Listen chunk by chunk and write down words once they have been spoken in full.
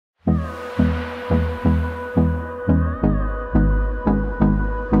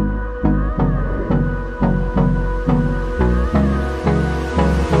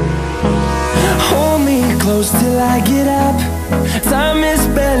close till I get up. Time is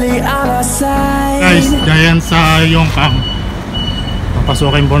barely on our side. Guys, dyan sa Yongkang,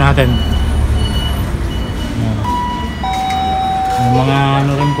 papasukin po natin. Yung mga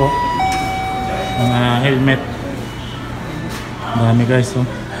ano rin po, mga helmet. Dami guys, oh.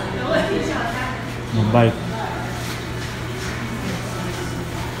 Mga bike.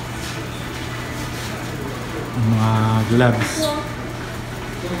 Mga gloves.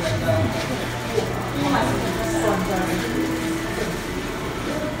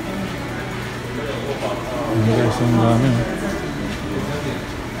 Ayan guys, ang dami.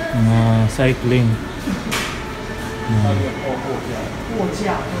 Mga cycling.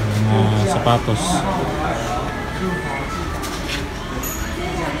 Mga sapatos.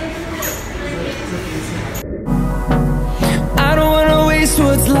 I don't wanna waste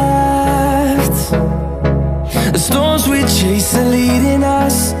what's left. The storms we chase are leading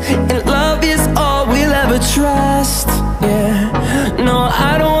us, and love is all we'll ever trust. Yeah, no,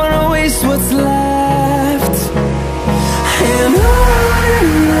 I don't wanna waste what's left. And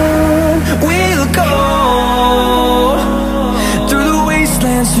on we'll go, through the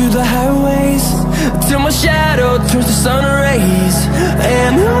wastelands, through the highways, till my shadow turns to sun rays.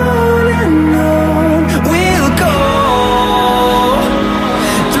 And on we'll go,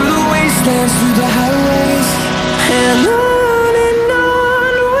 through the wastelands, through the highways, and on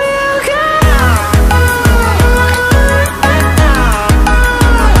we'll go.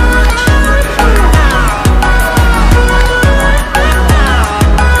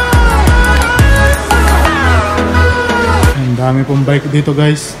 Ang dami pong bike dito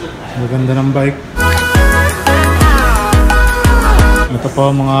guys. Maganda ng bike. Ito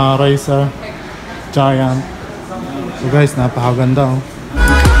po mga RACER Giant. So guys, napakaganda, oh.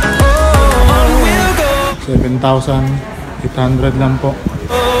 7,800 lang po.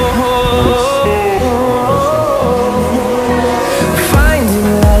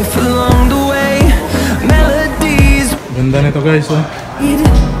 Ganda nito guys, oh.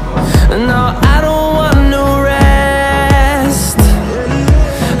 No, I don't want no rest.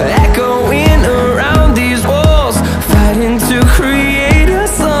 Echoing around these walls, fighting to create a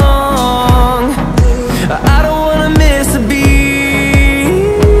song. I don't wanna miss a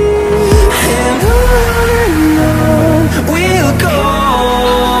beat. And on we'll go,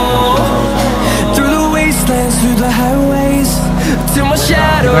 through the wastelands, through the highways, till my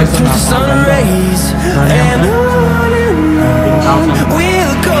shadow turns to sun rays. And on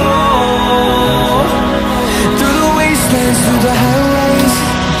we'll go, through the wastelands, through the highways,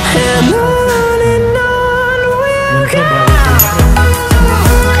 and on we'll go.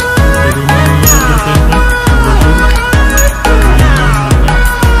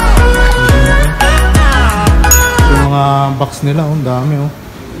 Yung mga box nila, oh, dami, oh.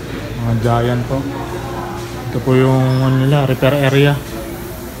 Mga giant po. Ito po yung ano nila, repair area.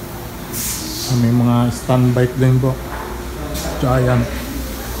 May mga stand bike din po. Giant.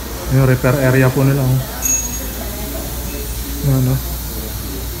 Yung repair area po nila, oh. Ano?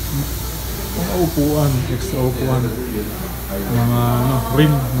 Mga upuan, extra upuan. Mga ano,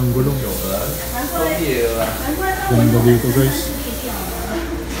 rim ng gulong. Ganda dito guys.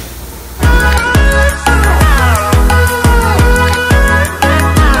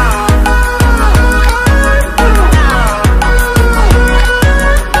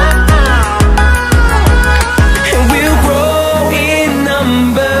 And we'll grow in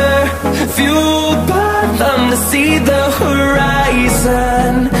number, fueled by them to see the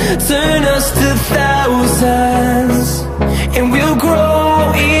horizon, turn us to thousands. And we'll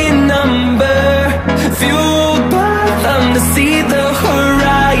grow in number, fueled by them to see the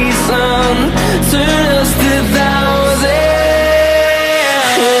horizon, turn us to thousands.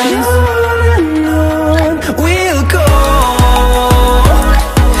 And on we'll go,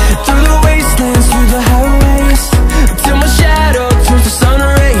 through the wastelands, through the highways, till my shadow turns to sun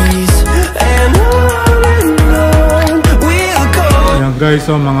rays. And on we'll go. Ayan guys,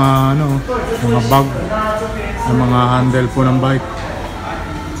 oh, mga ano, mga bag, yung mga handle po ng bike.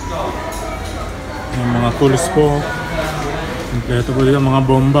 Yung mga tools po. Kompleto po dito, mga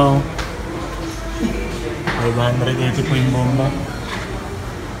bomba, oh. 580 po yung bomba.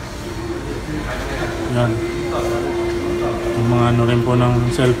 Yan. Yung mga ano rin po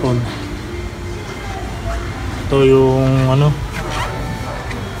ng cellphone. Ito yung ano,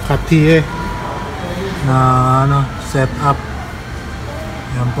 katiye na ano, setup.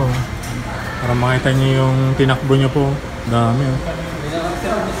 Yan po. Para makita nyo yung tinakbo nyo po. Dami, oh.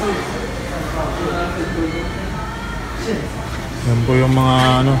 Yan po yung mga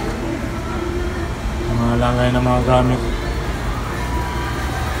ano, mga langay na mga gamit.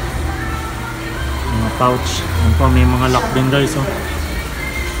 Mga pouch. Yan po, may mga lock din guys, oh.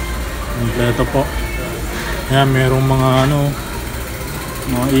 Kompleto po. Ayan, merong mga ano,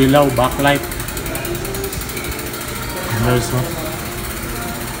 mga ilaw, backlight. Ayan guys, oh.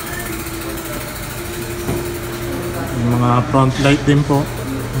 May mga front light din po.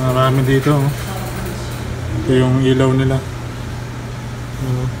 Marami dito, oh. Ito yung ilaw nila.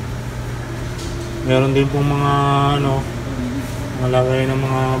 Meron din pong mga ano, malagay ng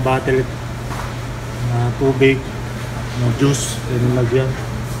mga bottle, tubig, juice, pwede lagyan.